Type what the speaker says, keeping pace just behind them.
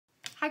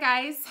Hi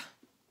guys,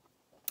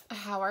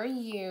 how are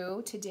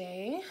you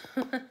today?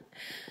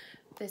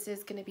 This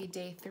is gonna be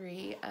day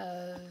 3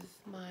 of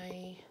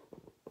my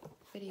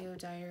video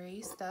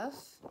diary stuff.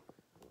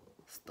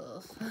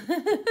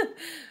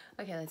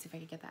 Okay, let's see if I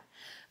can get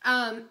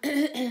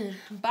that.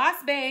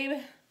 Boss babe,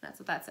 that's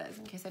what that says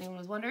in case anyone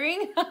was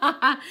wondering.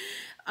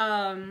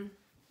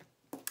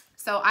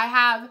 So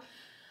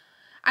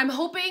I'm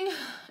hoping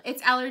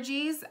it's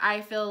allergies.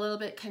 I feel a little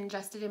bit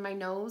congested in my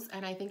nose,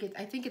 and I think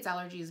it's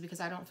allergies because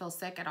I don't feel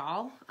sick at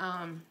all.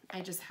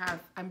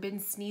 I've been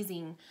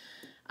sneezing,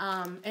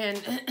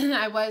 and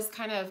I was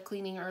kind of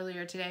cleaning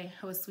earlier today.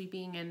 I was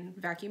sweeping and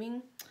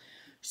vacuuming,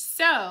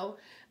 so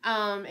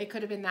it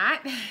could have been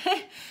that.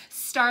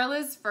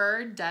 Starla's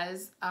fur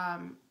does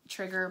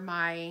trigger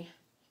my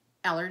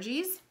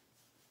allergies,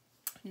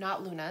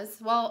 not Luna's.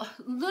 Well,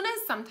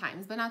 Luna's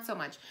sometimes, but not so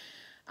much.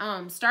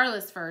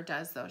 Starla's fur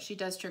does though. She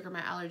does trigger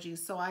my allergies.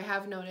 So I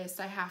have noticed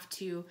I have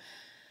to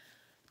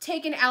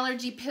take an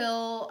allergy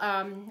pill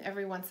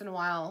every once in a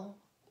while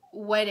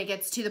when it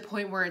gets to the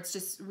point where it's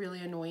just really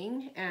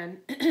annoying, and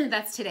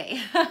that's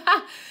today.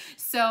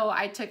 So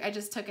I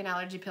just took an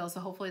allergy pill, so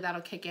hopefully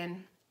that'll kick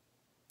in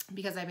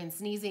because I've been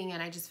sneezing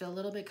and I just feel a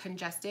little bit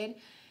congested,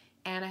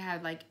 and I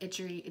had like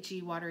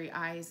itchy, watery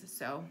eyes.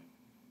 So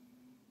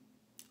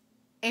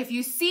if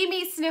you see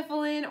me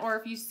sniffling or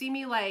if you see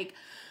me like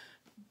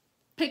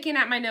picking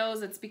at my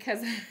nose, it's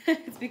because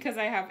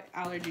I have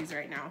allergies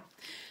right now.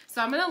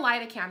 So I'm gonna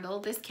light a candle.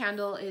 This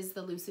candle is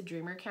the Lucid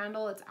Dreamer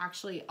candle. It's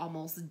actually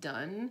almost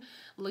done.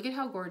 Look at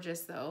how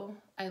gorgeous though.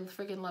 I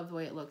freaking love the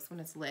way it looks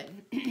when it's lit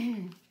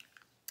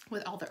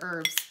with all the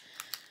herbs.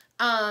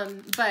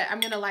 But I'm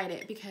gonna light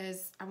it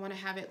because I want to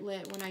have it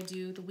lit when I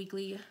do the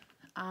weekly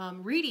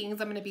readings.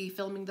 I'm gonna be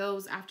filming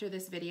those after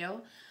this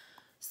video.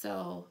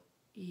 So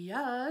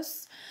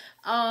yes,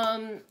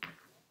 I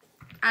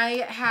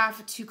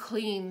have to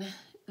clean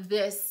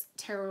this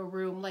tarot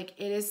room. Like,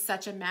 it is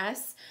such a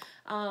mess.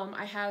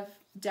 I have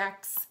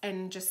decks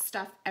and just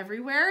stuff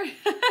everywhere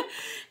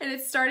and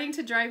it's starting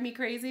to drive me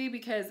crazy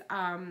because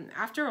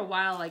after a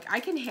while, like, I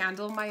can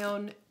handle my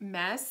own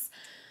mess,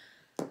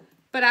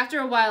 but after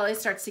a while it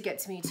starts to get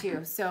to me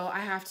too. So I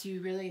have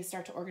to really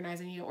start to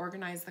organize. I need to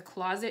organize the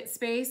closet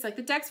space. Like,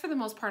 the decks for the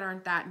most part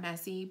aren't that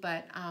messy,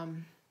 but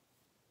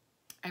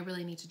I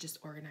really need to just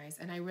organize,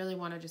 and I really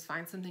want to just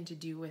find something to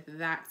do with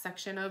that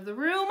section of the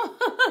room.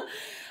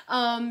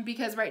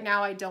 Because right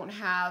now I don't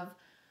have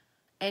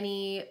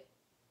any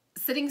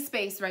sitting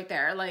space right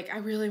there. Like, I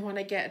really want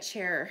to get a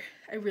chair.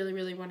 I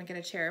really want to get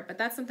a chair, but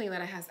that's something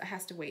that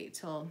has to wait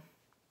till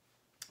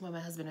when my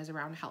husband is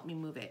around to help me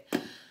move it.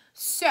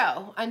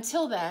 So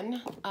until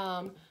then,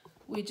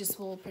 we just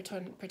will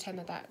pretend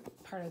that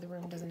part of the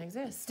room doesn't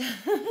exist.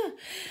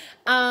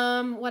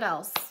 What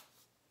else?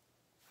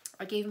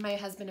 I gave my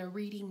husband a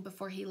reading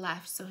before he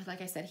left. So like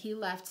I said, he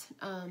left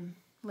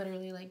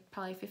literally like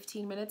probably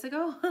 15 minutes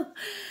ago.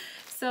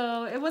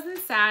 So it wasn't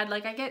sad.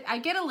 Like, I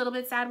get a little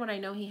bit sad when I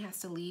know he has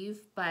to leave,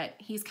 but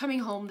he's coming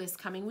home this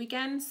coming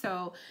weekend.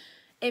 So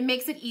it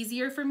makes it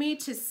easier for me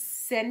to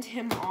send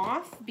him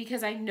off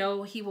because I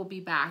know he will be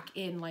back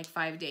in like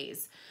 5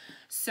 days.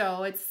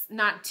 So it's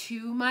not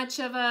too much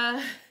of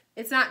a,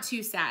 it's not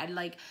too sad.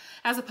 Like,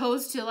 as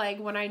opposed to like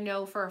when I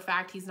know for a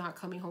fact he's not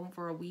coming home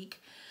for a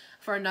week,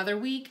 for another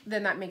week,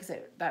 then that makes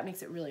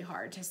it really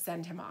hard to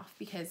send him off,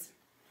 because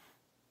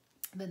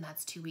then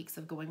that's 2 weeks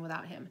of going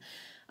without him.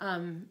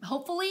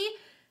 Hopefully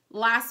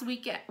last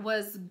week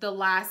was the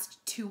last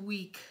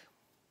 2-week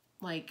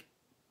like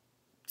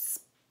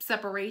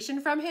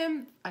separation from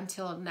him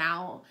until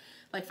now,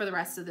 like for the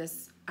rest of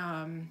this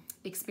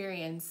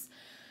experience,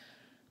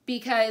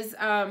 because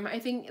I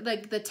think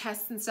like the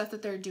tests and stuff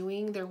that they're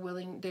doing,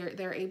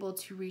 they're able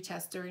to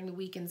retest during the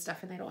week and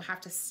stuff, and they don't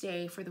have to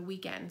stay for the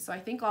weekend. So I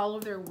think all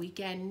of their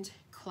weekend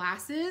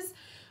classes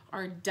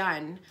are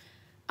done.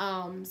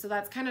 So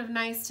that's kind of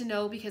nice to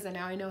know, because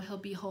now I know he'll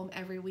be home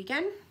every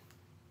weekend.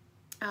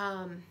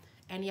 And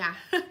yeah,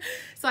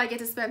 so I get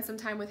to spend some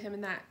time with him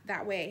in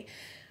that way.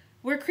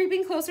 We're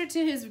creeping closer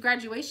to his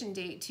graduation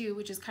date too,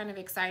 which is kind of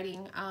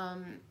exciting.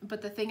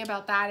 But the thing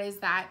about that is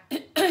that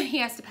he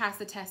has to pass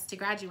the test to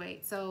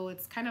graduate. So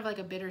it's kind of like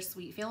a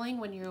bittersweet feeling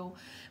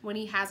when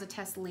he has a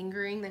test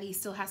lingering that he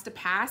still has to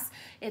pass.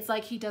 It's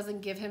like he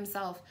doesn't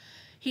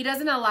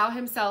allow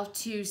himself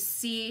to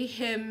see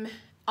him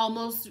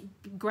almost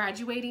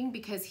graduating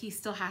because he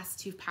still has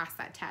to pass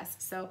that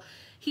test. So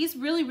he's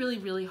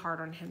really hard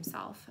on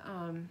himself.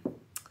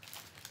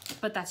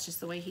 But that's just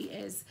the way he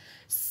is.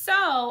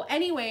 So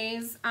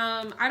anyways,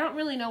 I don't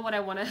really know what I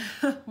want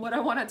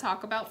to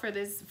talk about for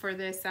this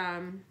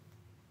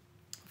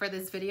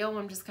video.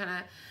 I'm just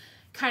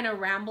kind of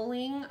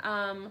rambling.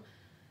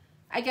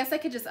 I guess I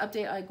could just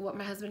update like what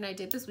my husband and I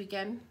did this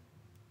weekend.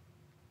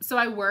 So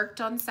I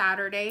worked on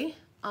Saturday,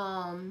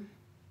 and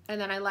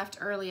then I left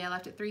early. I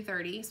left at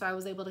 3:30, so I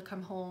was able to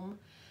come home,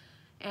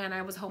 and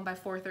I was home by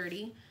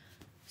 4:30.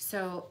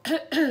 So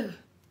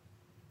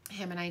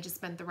him and I just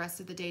spent the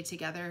rest of the day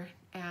together,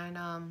 and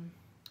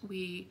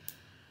we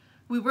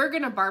we were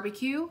gonna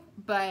barbecue,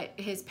 but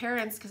his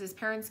parents, because his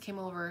parents came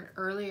over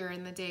earlier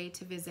in the day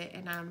to visit,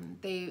 and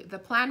the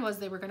plan was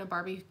they were gonna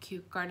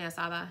barbecue carne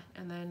asada,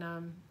 and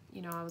then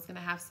you know, I was gonna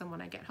have some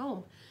when I get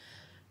home,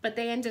 but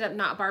they ended up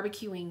not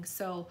barbecuing,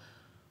 so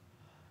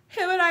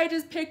him and I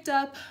just picked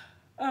up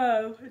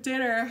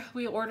dinner.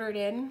 We ordered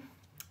in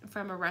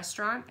from a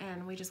restaurant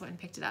and we just went and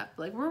picked it up.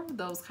 Like, we're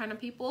those kind of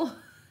people.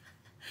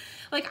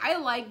 Like, I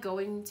like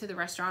going to the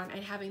restaurant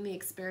and having the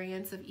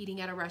experience of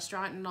eating at a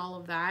restaurant and all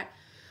of that.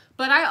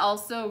 But I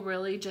also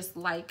really just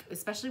like,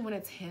 especially when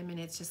it's him and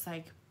it's just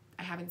like,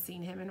 I haven't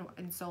seen him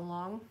in so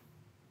long.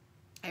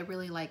 I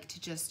really like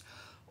to just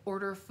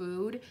order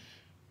food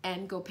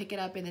and go pick it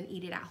up and then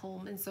eat it at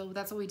home. And so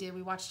that's what we did.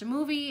 We watched a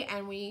movie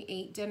and we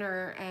ate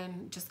dinner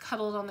and just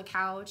cuddled on the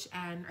couch.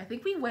 And I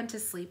think we went to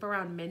sleep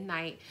around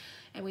midnight,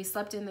 and we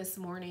slept in this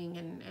morning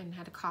and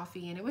had a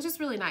coffee, and it was just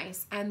really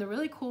nice. And the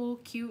really cool,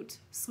 cute,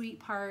 sweet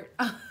part,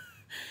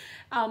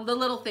 the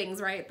little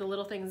things, right? The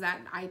little things that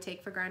I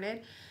take for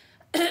granted.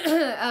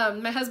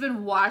 My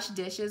husband washed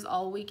dishes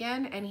all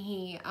weekend, and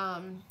he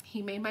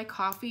made my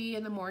coffee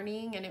in the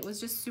morning, and it was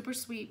just super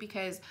sweet,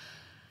 because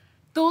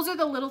those are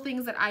the little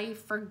things that I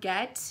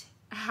forget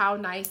how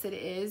nice it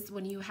is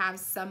when you have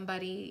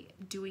somebody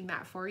doing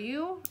that for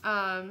you.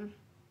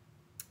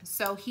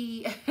 So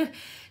he,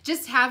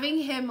 just having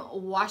him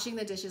washing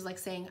the dishes, like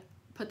saying,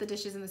 put the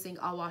dishes in the sink,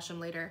 I'll wash them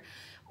later.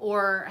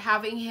 Or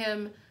having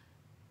him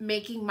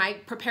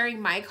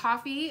preparing my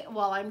coffee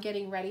while I'm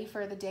getting ready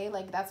for the day.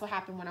 Like, that's what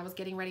happened when I was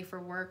getting ready for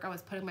work. I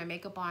was putting my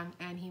makeup on,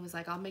 and he was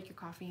like, I'll make your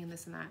coffee and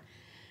this and that.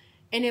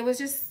 And it's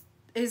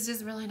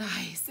just really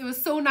nice. It was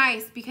so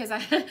nice, because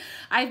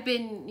I've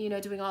been, you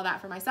know, doing all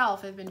that for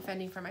myself. I've been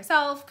fending for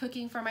myself,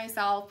 cooking for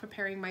myself,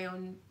 preparing my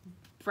own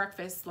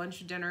breakfast,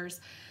 lunch,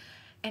 dinners.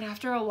 And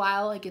after a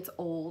while, it gets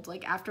old.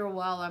 Like, after a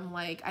while, I'm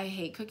like, I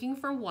hate cooking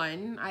for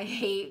one. I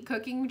hate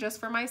cooking just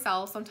for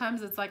myself.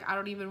 Sometimes it's like, I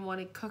don't even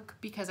want to cook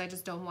because I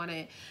just don't want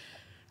to.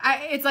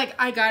 It's like,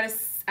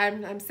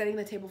 I'm setting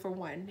the table for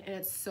one, and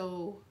it's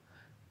so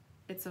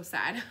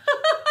sad.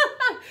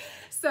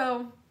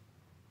 So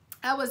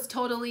I was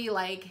totally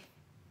like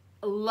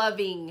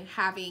loving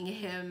having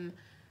him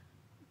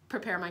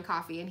prepare my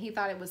coffee, and he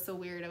thought it was so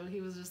weird. He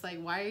was just like,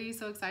 why are you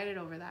so excited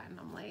over that? And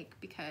I'm like,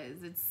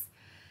 because it's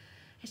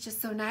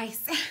just so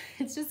nice.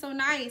 It's just so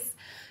nice.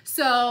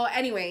 So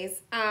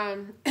anyways,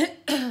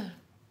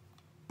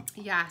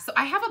 yeah, so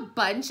I have a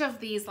bunch of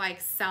these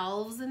like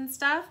salves and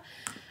stuff.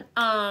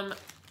 A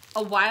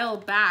while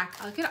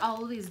back, look at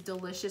all of these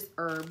delicious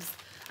herbs.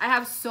 I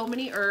have so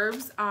many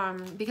herbs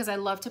because I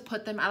love to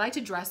put them, I like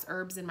to dress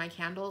herbs in my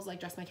candles, like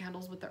dress my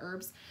candles with the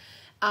herbs.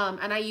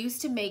 And I used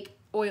to make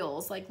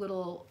oils, like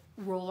little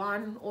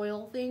roll-on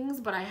oil things,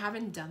 but I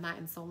haven't done that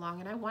in so long,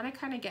 and I want to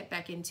kind of get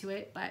back into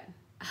it, but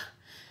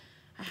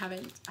I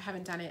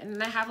haven't done it. And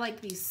then I have like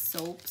these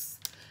soaps.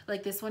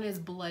 Like, this one is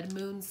Blood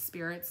Moon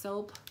Spirit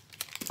Soap.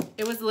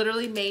 It was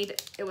literally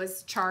made, it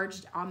was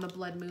charged on the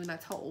blood moon.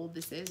 That's how old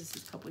this is. This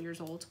is a couple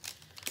years old.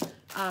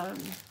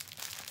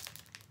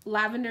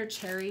 Lavender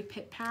Cherry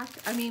Pit Pack.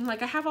 I mean,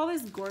 like, I have all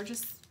this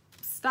gorgeous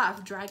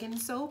stuff. Dragon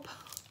soap.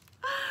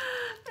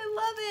 I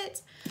love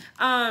it.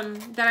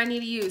 That I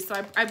need to use.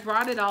 So I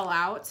brought it all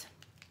out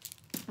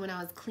when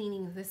I was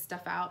cleaning this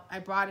stuff out. I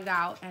brought it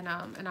out, and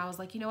I was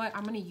like, you know what?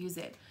 I'm going to use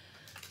it.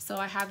 So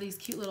I have these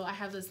cute little, I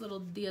have this little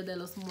Dia de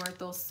los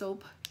Muertos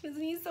soap.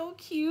 Isn't he so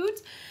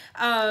cute?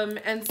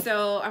 And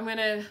so I'm going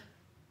to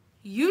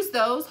use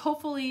those.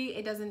 Hopefully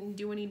it doesn't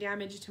do any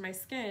damage to my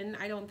skin.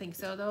 I don't think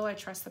so, though. I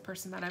trust the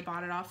person that I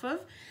bought it off of.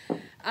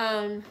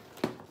 I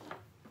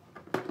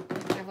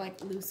have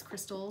like loose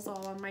crystals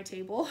all on my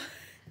table.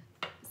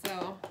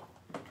 So,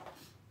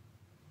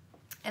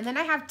 and then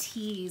I have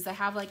teas. I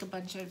have like a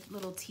bunch of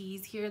little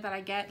teas here that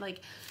I get. Like,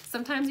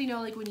 sometimes, you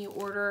know, like when you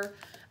order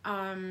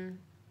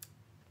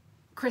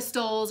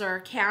crystals or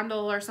a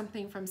candle or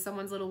something from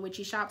someone's little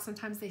witchy shop,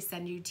 sometimes they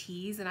send you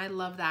teas, and I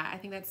love that. I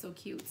think that's so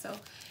cute. So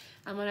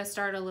I'm gonna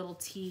start a little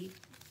tea,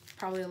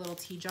 probably a little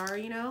tea jar,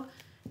 you know,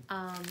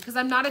 because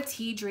I'm not a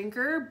tea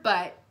drinker,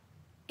 but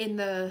in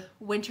the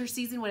winter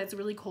season when it's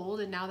really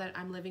cold, and now that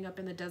I'm living up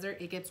in the desert,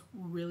 it gets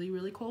really,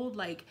 really cold.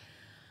 Like,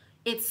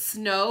 it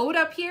snowed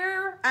up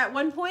here at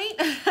one point,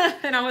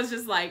 and I was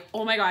just like,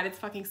 oh my God, it's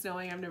fucking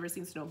snowing. I've never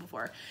seen snow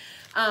before.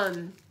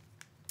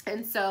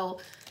 And so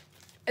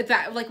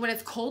that, like, when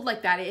it's cold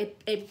like that,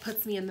 it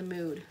puts me in the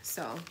mood.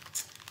 So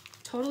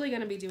totally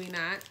gonna be doing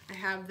that. I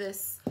have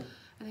this,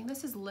 I think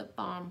this is lip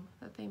balm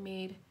that they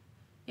made.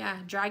 Yeah,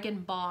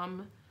 Dragon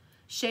Balm.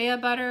 Shea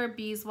butter,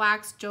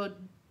 beeswax,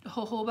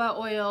 jojoba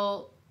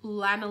oil,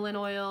 lanolin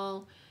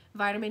oil,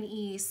 vitamin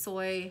E,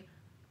 soy,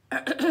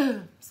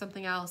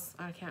 something else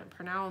I can't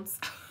pronounce.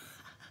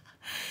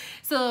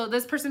 So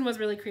this person was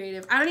really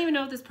creative. I don't even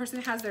know if this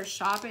person has their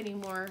shop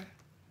anymore.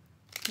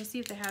 Let's see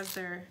if they has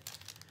their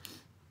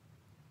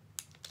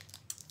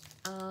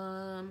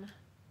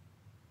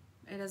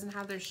it doesn't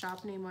have their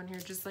shop name on here,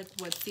 just like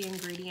what's the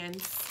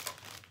ingredients.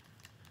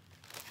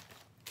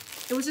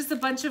 It was just a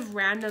bunch of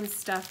random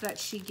stuff that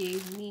she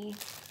gave me.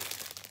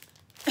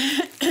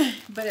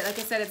 but like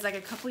I said, it's like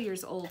a couple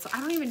years old. So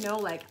I don't even know,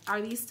 like,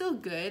 are these still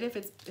good if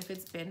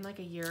it's been like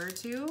a year or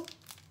two?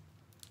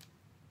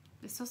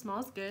 It still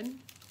smells good.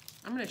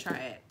 I'm gonna try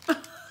it.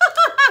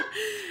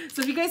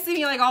 So if you guys see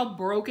me like all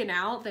broken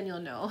out, then you'll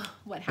know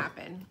what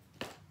happened.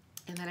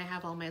 And then I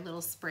have all my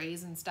little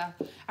sprays and stuff.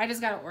 I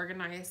just gotta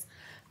organize.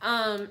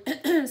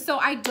 So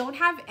I don't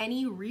have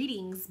any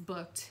readings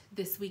booked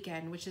this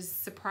weekend, which is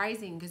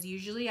surprising because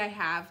usually I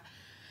have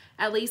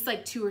at least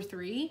like 2 or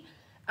 3.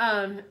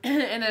 And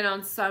then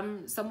on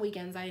some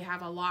weekends I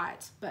have a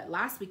lot, but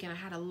last weekend I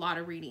had a lot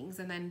of readings,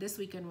 and then this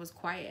weekend was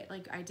quiet.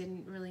 Like I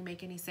didn't really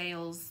make any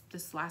sales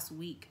this last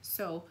week.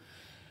 So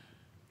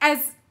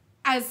as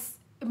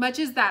much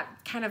as that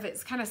kind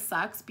of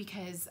sucks,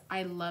 because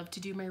I love to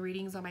do my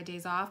readings on my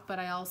days off, but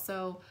I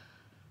also,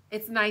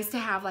 it's nice to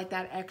have like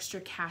that extra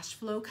cash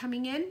flow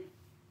coming in.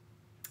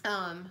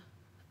 I'm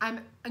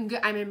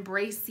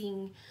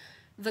embracing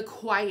the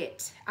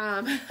quiet.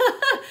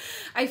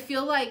 I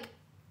feel like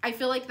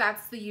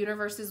that's the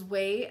universe's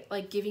way,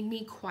 like giving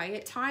me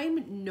quiet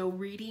time, no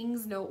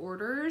readings, no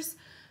orders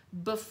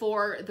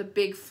before the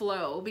big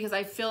flow, because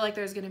I feel like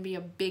there's going to be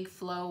a big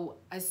flow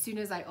as soon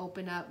as I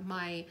open up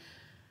my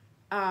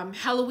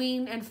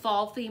Halloween and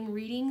fall theme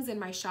readings in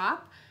my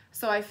shop.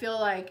 So I feel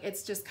like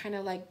it's just kind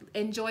of like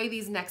enjoy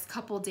these next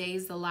couple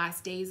days, the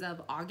last days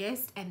of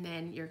August, and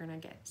then you're going to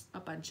get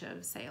a bunch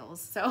of sales.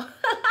 So,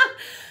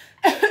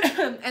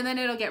 and then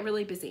it'll get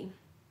really busy.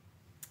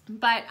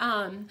 But,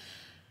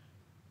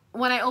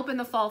 when I open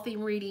the fall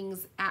theme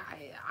readings,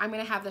 I'm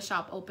going to have the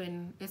shop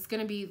open. They're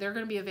going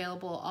to be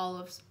available all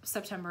of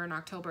September and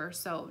October.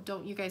 So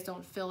you guys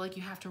don't feel like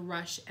you have to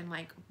rush and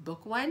like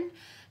book one.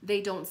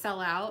 They don't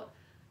sell out.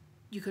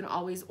 You can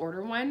always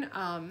order one.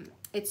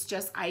 It's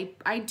just,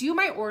 I do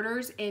my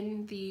orders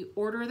in the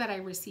order that I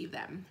receive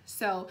them.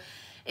 So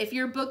if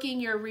you're booking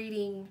your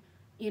reading,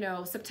 you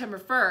know, September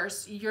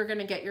 1st, you're going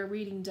to get your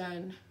reading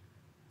done.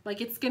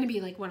 Like it's going to be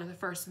like one of the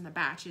first in the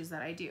batches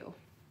that I do.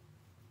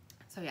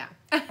 So yeah.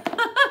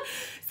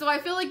 So I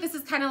feel like this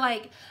is kind of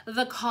like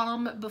the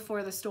calm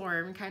before the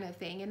storm kind of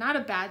thing, and not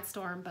a bad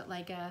storm, but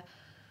like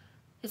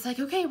it's like,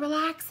 okay,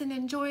 relax and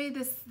enjoy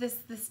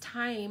this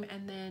time,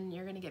 and then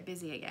you're going to get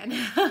busy again.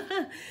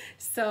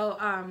 So,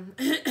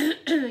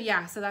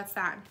 yeah, so that's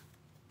that.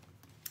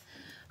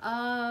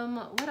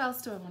 What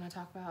else do I want to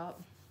talk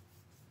about?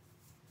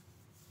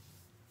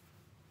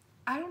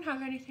 I don't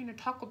have anything to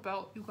talk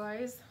about, you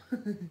guys.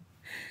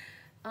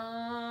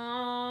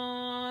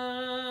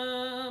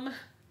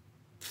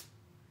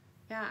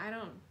 Yeah, I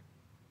don't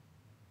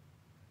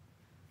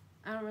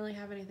really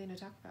have anything to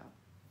talk about.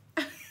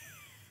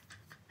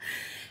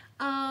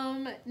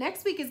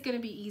 Next week is gonna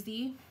be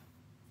easy.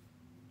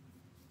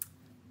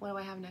 What do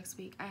I have next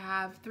week? I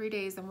have 3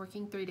 days. I'm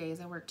working 3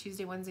 days. I work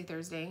Tuesday, Wednesday,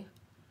 Thursday,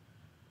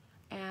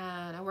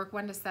 and I work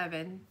 1 to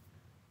 7,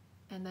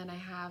 and then I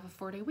have a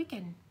 4-day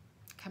weekend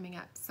coming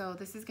up. So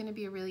this is gonna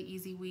be a really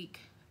easy week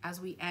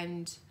as we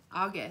end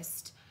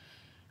August.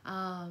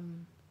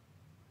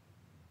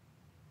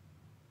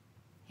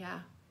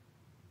 Yeah.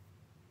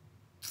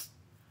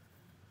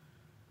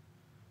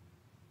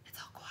 It's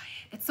all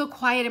quiet. It's so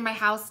quiet in my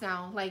house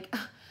now. Like,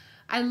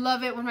 I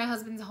love it when my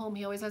husband's home.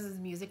 He always has his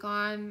music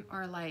on,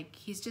 or like,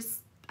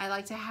 I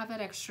like to have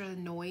that extra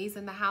noise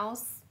in the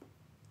house.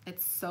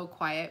 It's so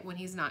quiet when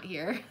he's not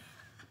here.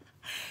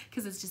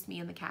 Because it's just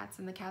me and the cats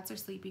are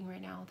sleeping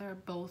right now. They're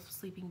both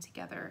sleeping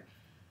together,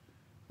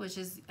 which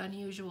is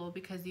unusual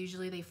because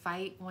usually they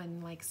fight when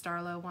like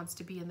Starla wants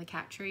to be in the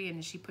cat tree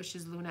and she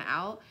pushes Luna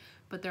out,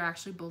 but they're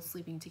actually both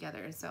sleeping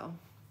together. So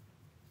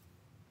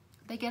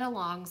they get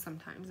along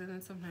sometimes, and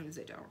then sometimes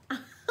they don't.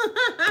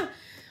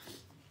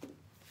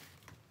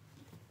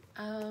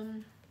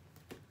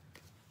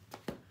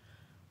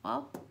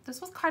 Well,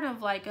 this was kind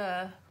of like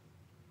a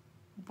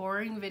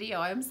boring video.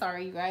 I'm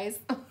sorry, you guys.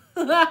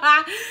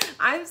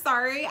 I'm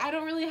sorry. I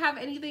don't really have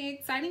anything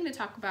exciting to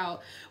talk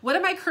about. What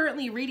am I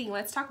currently reading?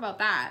 Let's talk about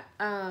that.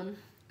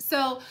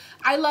 So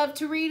I love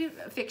to read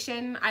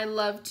fiction. I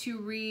love to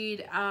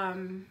read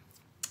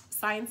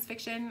science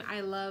fiction.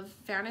 I love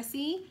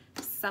fantasy,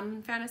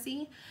 some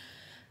fantasy.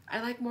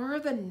 I like more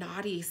of the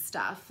naughty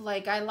stuff.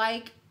 Like I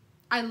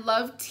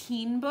love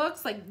teen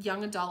books, like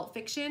young adult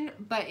fiction,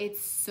 but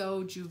it's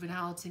so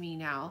juvenile to me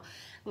now.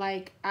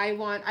 Like I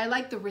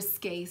like the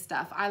risque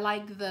stuff. I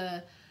like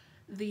the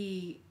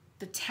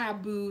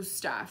taboo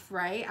stuff,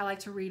 right? I like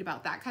to read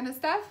about that kind of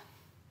stuff.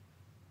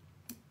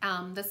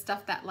 The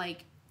stuff that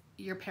like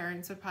your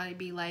parents would probably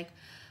be like,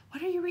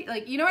 what are you reading?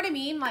 Like, you know what I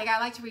mean? Like, I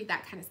like to read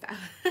that kind of stuff.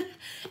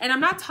 And I'm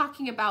not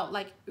talking about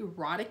like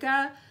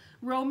erotica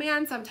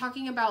romance. I'm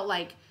talking about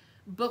like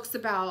books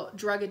about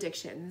drug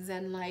addictions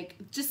and like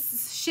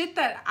just shit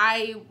that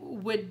I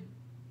would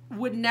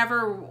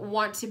never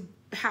want to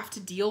have to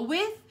deal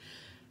with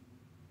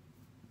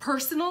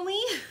personally.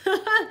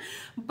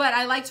 But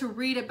I like to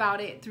read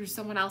about it through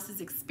someone else's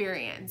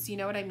experience. You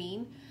know what I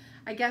mean?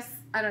 I guess,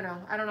 I don't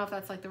know. I don't know if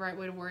that's like the right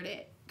way to word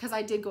it, because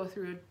I did go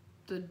through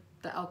the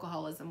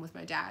alcoholism with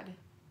my dad.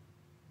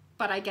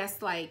 But I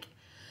guess like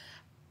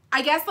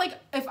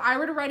if I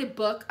were to write a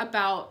book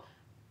about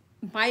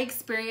my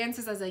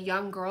experiences as a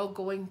young girl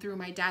going through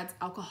my dad's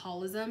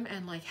alcoholism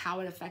and like how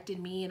it affected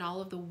me and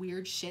all of the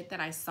weird shit that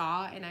I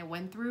saw and I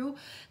went through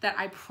that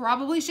I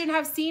probably shouldn't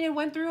have seen and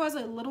went through as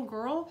a little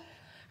girl.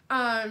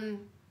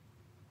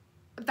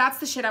 That's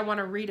the shit I want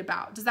to read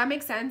about. Does that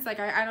make sense? Like,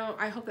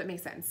 I hope that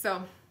makes sense.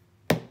 So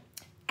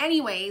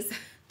anyways,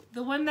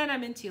 the one that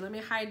I'm into, let me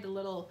hide the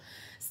little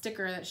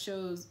sticker that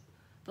shows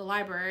the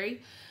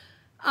library.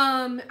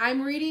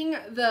 I'm reading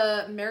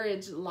The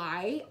Marriage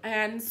Lie,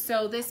 and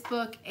so this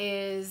book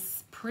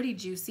is pretty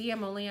juicy.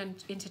 I'm only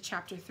into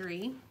chapter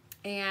 3,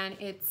 and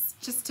it's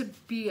just to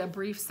be a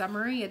brief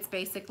summary. It's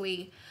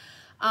basically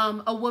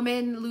a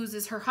woman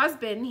loses her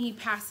husband, he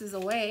passes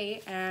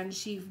away, and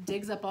she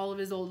digs up all of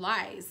his old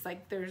lies.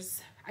 Like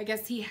I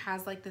guess he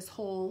has like this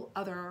whole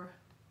other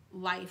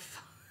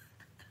life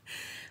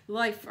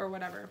or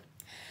whatever.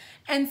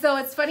 And so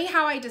it's funny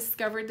how I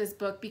discovered this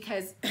book,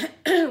 because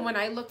when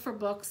I look for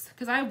books,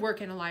 because I work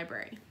in a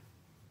library.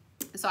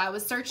 So I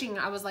was searching,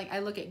 I was like, I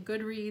look at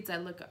Goodreads, I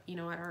look, you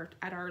know,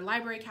 at our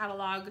library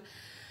catalog.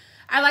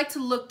 I like to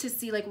look to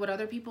see like what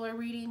other people are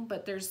reading,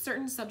 but there's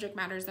certain subject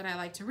matters that I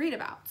like to read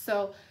about.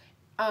 So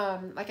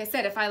like I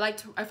said, if I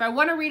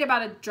want to read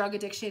about a drug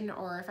addiction,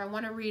 or if I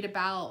want to read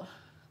about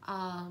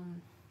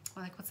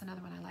like, what's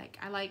another one I like?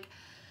 I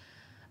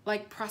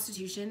like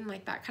prostitution,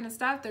 like that kind of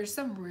stuff. There's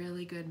some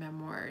really good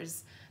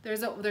memoirs.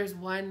 There's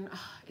one,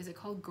 is it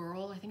called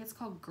Girl? I think it's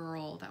called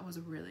Girl. That was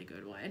a really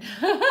good one.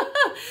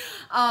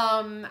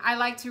 I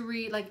like to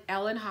read, like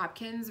Ellen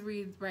Hopkins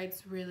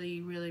writes really,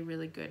 really,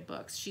 really good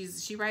books.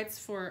 She writes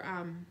for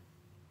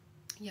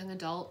young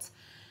adult,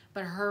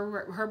 but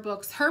her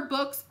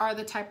books are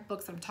the type of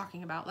books I'm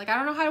talking about. Like, I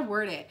don't know how to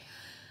word it.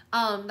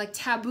 Like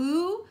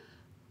Taboo,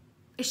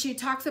 she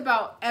talks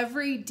about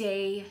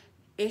everyday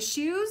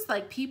issues,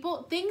 like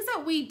things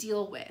that we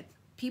deal with,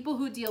 people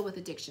who deal with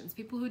addictions,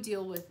 people who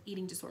deal with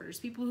eating disorders,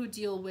 people who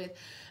deal with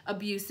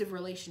abusive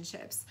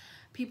relationships,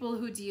 people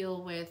who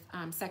deal with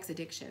sex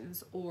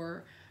addictions,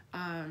 or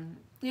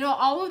you know,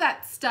 all of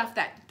that stuff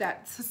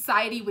that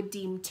society would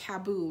deem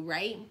taboo,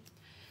 right?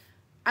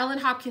 Ellen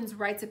Hopkins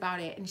writes about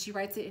it, and she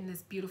writes it in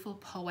this beautiful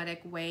poetic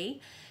way,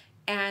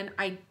 and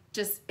I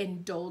just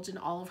indulge in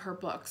all of her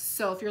books.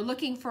 So if you're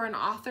looking for an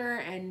author,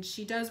 and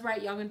she does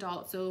write young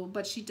adult,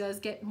 but she does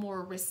get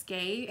more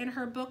risque in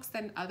her books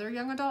than other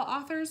young adult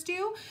authors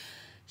do,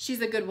 she's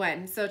a good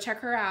one. So check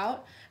her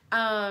out.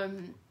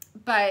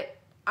 But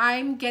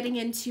I'm getting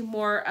into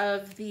more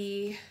of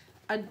the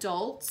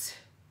adult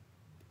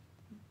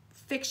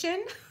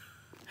fiction.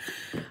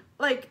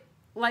 like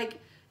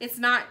it's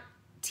not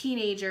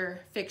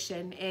teenager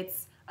fiction,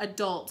 it's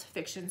adult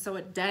fiction. So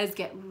it does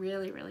get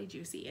really, really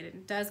juicy, and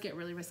it does get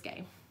really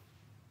risque.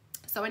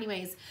 So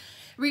anyways,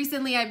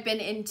 recently I've been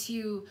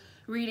into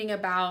reading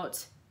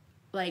about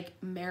like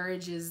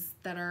marriages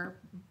that are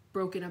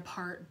broken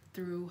apart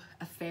through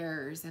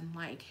affairs and,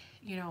 like,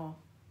 you know,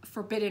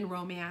 forbidden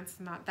romance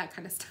and that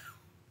kind of stuff.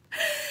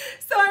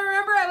 So I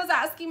remember I was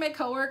asking my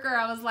coworker,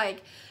 I was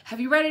like, have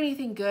you read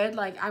anything good?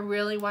 Like, I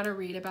really want to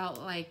read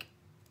about like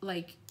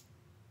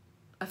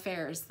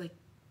affairs, like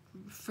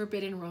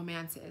forbidden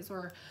romances,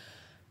 or,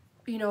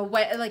 you know,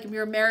 what, like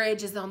your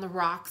marriage is on the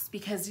rocks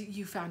because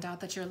you found out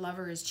that your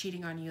lover is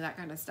cheating on you, that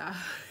kind of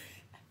stuff.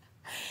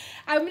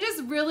 I'm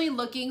just really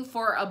looking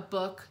for a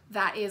book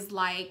that is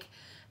like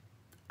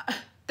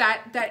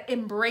that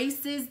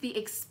embraces the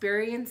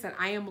experience that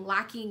I am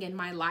lacking in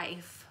my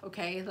life.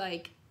 Okay,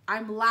 like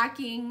I'm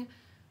lacking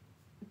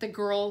the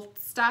girl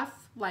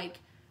stuff. Like,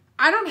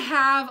 I don't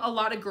have a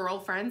lot of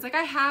girlfriends. Like,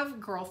 I have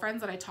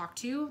girlfriends that I talk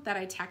to, that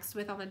I text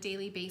with on a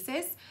daily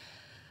basis,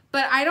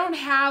 but I don't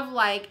have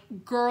like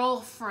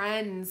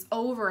girlfriends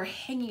over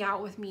hanging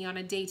out with me on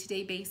a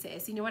day-to-day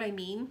basis. You know what I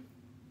mean?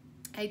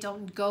 I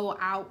don't go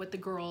out with the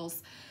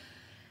girls.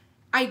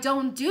 I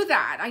don't do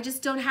that. I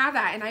just don't have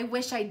that, and I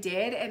wish I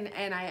did.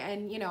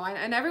 And you know,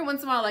 and every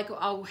once in a while, like,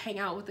 I'll hang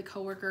out with the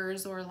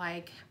coworkers, or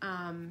like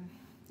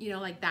you know,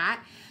 like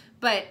that.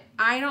 But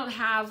I don't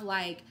have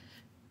like,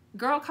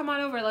 girl, come on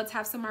over, let's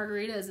have some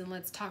margaritas and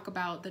let's talk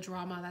about the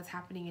drama that's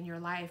happening in your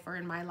life or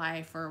in my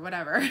life or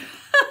whatever.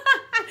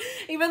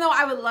 Even though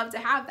I would love to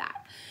have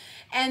that.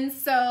 And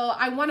so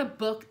I want a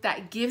book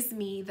that gives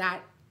me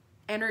that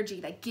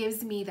energy, that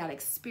gives me that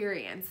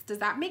experience. Does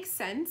that make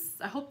sense?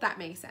 I hope that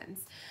makes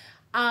sense.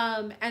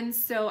 And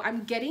so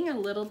I'm getting a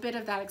little bit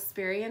of that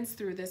experience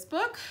through this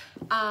book.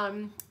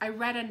 I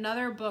read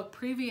another book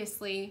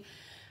previously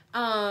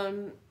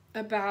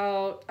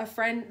about a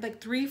friend,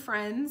 like 3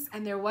 friends,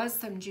 and there was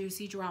some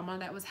juicy drama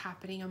that was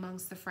happening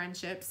amongst the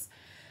friendships.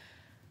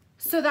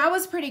 So that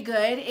was pretty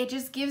good. It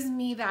just gives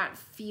me that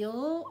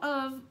feel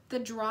of the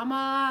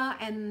drama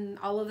and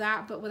all of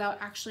that, but without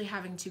actually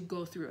having to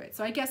go through it.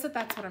 So I guess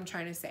that's what I'm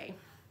trying to say,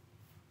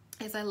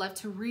 is I love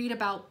to read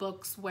about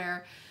books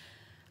where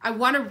I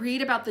want to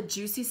read about the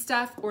juicy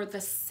stuff, or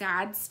the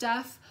sad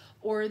stuff,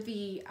 or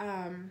the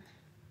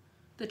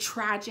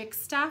tragic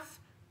stuff,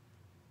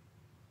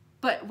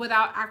 but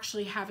without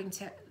actually having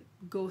to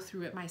go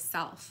through it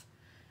myself.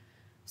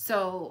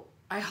 So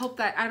I hope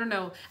that, I don't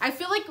know. I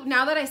feel like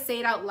now that I say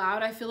it out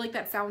loud, I feel like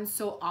that sounds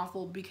so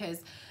awful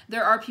because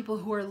there are people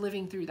who are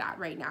living through that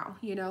right now,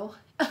 you know?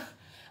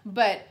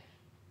 But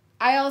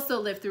I also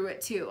lived through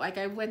it too. Like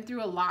I went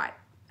through a lot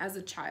as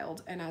a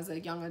child and as a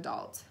young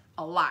adult,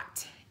 a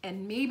lot.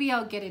 And maybe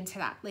I'll get into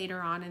that later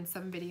on in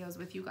some videos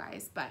with you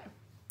guys, but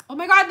oh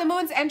my God, the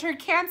moon's entered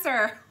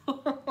Cancer.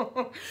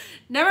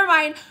 Never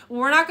mind.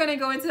 We're not going to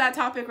go into that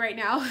topic right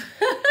now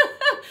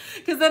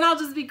because then I'll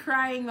just be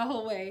crying the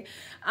whole way.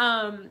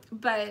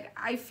 But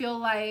I feel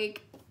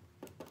like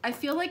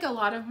a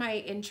lot of my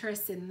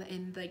interest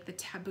in like the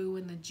taboo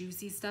and the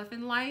juicy stuff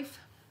in life,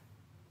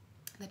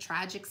 the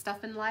tragic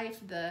stuff in life,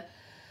 the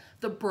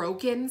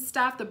broken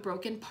stuff, the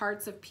broken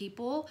parts of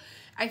people,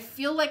 I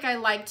feel like I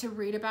like to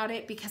read about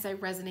it because I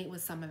resonate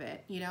with some of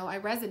it. You know, I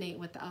resonate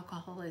with the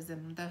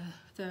alcoholism, the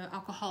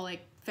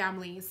alcoholic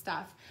family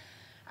stuff.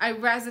 I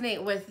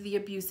resonate with the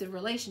abusive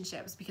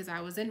relationships because I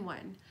was in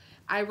one.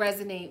 I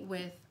resonate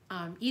with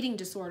eating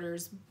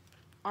disorders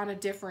on a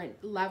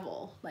different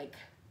level, like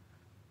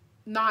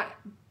not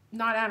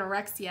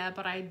anorexia,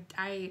 but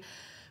I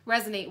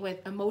resonate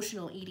with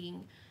emotional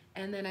eating.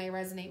 And then I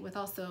resonate with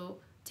also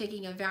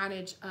taking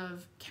advantage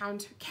of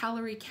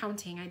calorie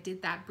counting. I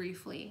did that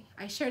briefly.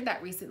 I shared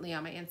that recently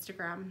on my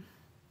Instagram,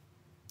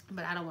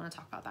 but I don't want to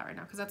talk about that right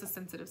now because that's a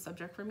sensitive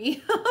subject for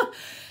me.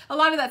 A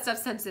lot of that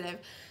stuff's sensitive.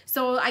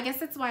 So I guess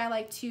that's why I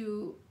like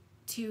to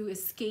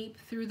escape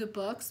through the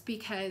books,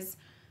 because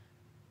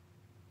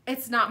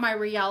it's not my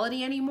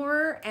reality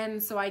anymore,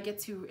 and so I get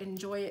to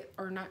enjoy it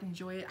or not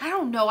enjoy it. I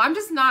don't know. I'm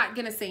just not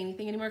gonna say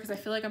anything anymore because I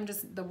feel like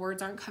the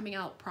words aren't coming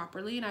out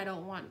properly, and I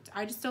don't want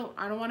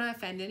to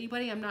offend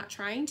anybody. I'm not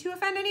trying to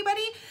offend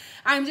anybody.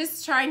 I'm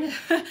just trying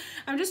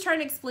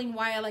to explain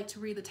why I like to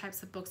read the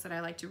types of books that I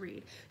like to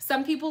read.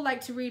 Some people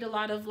like to read a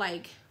lot of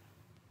like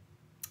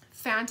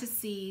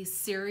fantasy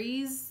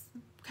series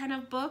kind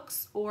of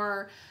books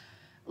or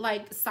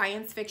like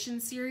science fiction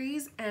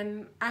series,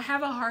 and I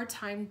have a hard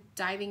time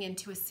diving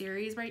into a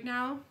series right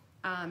now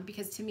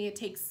because to me it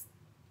takes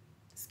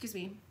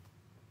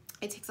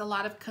a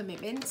lot of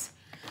commitment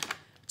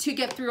to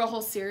get through a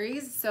whole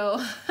series.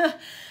 So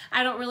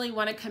I don't really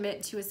want to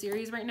commit to a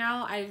series right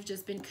now. I've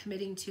just been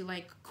committing to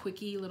like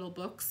quickie little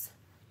books,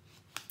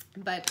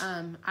 but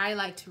I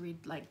like to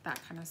read like that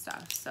kind of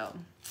stuff. So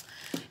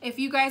if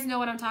you guys know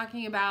what I'm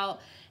talking about,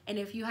 and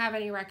if you have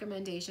any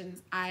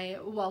recommendations, I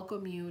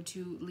welcome you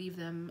to leave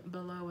them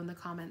below in the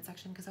comment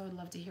section because I would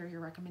love to hear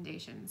your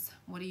recommendations.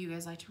 What do you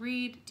guys like to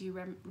read? Do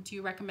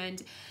you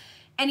recommend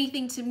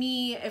anything to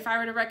me? If I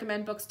were to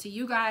recommend books to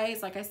you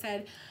guys, like I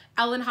said,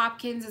 Ellen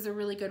Hopkins is a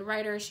really good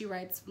writer. She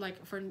writes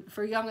like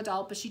for young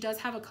adult, but she does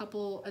have a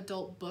couple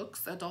adult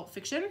books, adult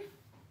fiction.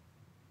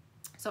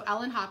 So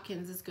Ellen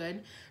Hopkins is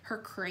good. Her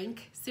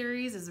Crank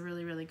series is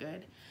really, really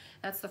good.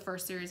 That's the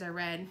first series I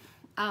read.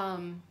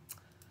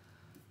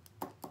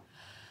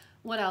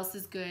 What else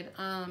is good?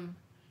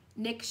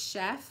 Nick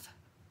Sheff.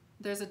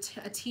 There's a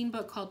teen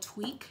book called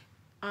Tweak.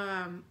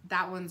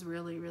 That one's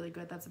really, really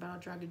good. That's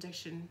about drug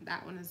addiction.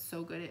 That one is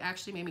so good. It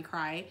actually made me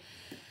cry.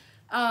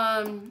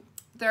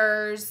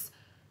 There's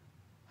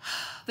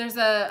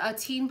a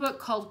teen book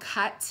called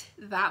Cut.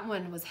 That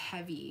one was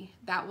heavy.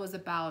 That was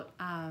about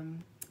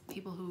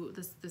people who,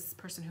 this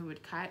person who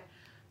would cut.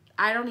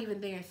 I don't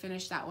even think I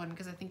finished that one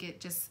because I think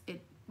it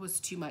was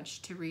too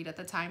much to read at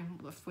the time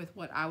with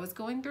what I was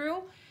going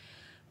through.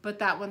 But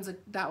that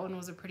one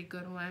was a pretty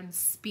good one.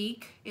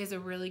 Speak is a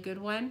really good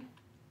one.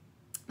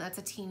 That's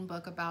a teen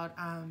book about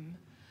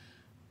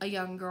a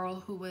young girl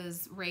who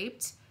was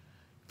raped.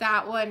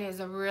 That one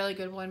is a really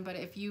good one, but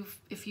if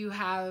you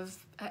have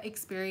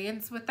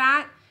experience with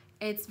that,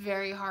 it's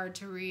very hard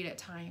to read at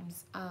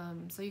times.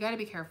 So you got to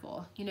be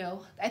careful, you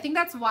know. I think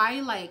that's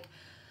why like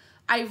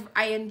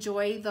I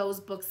enjoy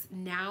those books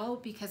now,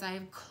 because I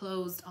have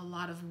closed a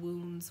lot of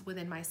wounds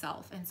within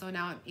myself, and so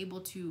now I'm able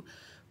to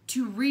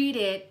read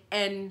it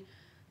and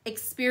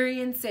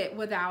experience it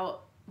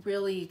without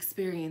really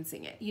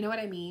experiencing it. You know what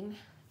I mean?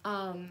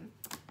 And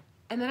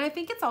then I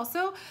think it's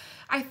also,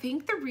 I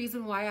think the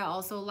reason why I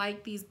also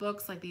like these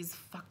books, like these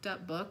fucked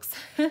up books,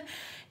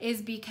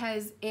 is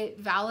because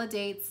it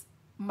validates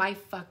my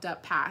fucked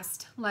up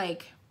past.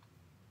 Like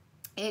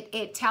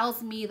it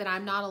tells me that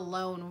I'm not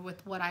alone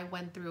with what I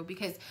went through,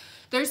 because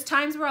there's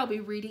times where I'll be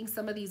reading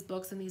some of these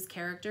books and these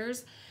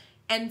characters,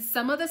 and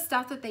some of the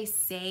stuff that they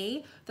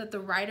say, that the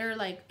writer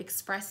like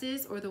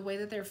expresses, or the way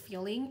that they're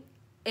feeling,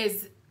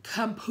 is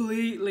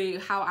completely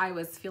how I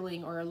was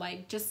feeling, or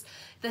like just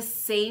the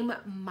same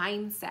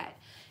mindset.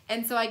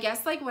 And so I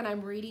guess like when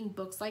I'm reading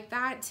books like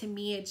that, to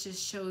me it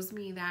just shows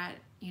me that,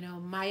 you know,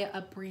 my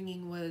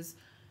upbringing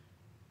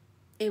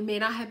it may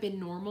not have been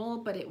normal,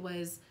 but it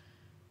was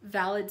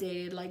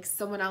validated, like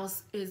someone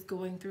else is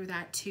going through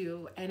that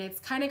too. And it's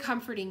kind of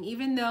comforting,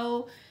 even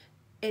though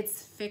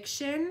it's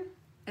fiction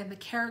and the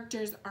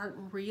characters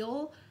aren't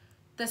real,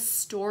 the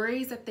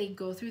stories that they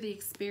go through, the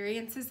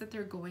experiences that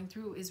they're going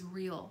through is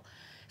real.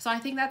 So I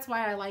think that's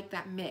why I like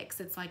that mix.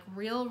 It's like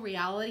real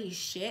reality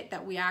shit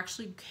that we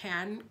actually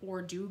can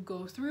or do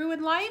go through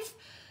in life,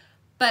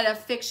 but a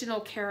fictional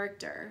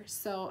character.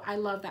 So I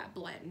love that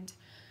blend.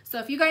 So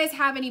if you guys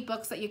have any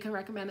books that you can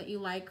recommend that you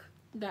like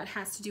that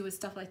has to do with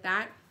stuff like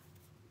that,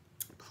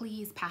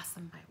 please pass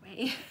them my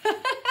way.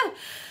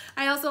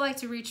 I also like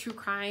to read true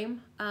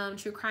crime.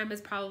 True crime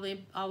has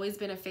probably always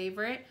been a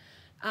favorite.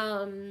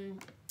 I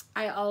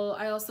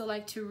also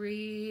like to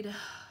read,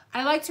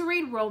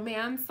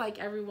 romance like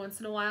every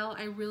once in a while.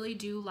 I really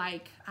do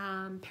like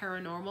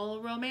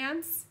paranormal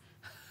romance.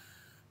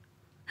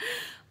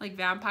 Like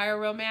vampire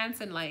romance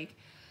and like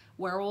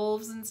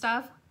werewolves and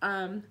stuff.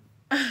 So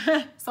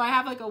I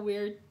have like a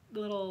weird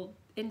little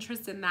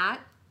interest in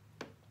that.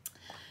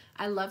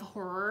 I love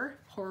horror.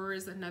 Horror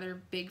is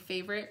another big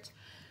favorite.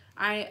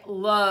 I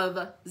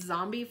love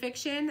zombie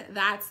fiction.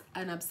 That's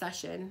an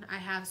obsession. I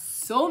have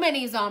so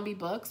many zombie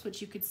books,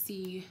 which you could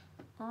see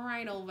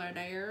right over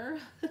there.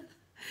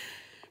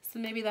 So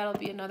maybe that'll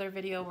be another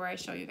video where I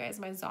show you guys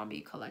my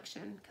zombie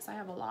collection because I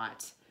have a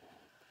lot.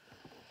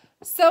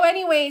 So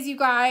anyways, you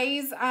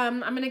guys, I'm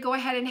going to go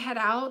ahead and head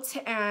out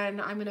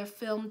and I'm going to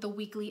film the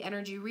weekly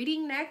energy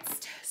reading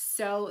next.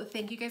 So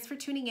thank you guys for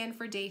tuning in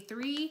for day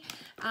 3.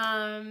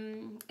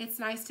 It's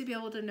nice to be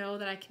able to know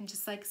that I can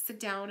just like sit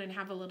down and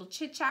have a little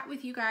chit chat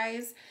with you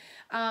guys.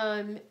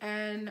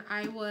 And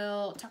I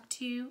will talk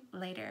to you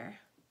later.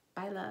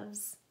 Bye,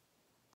 loves.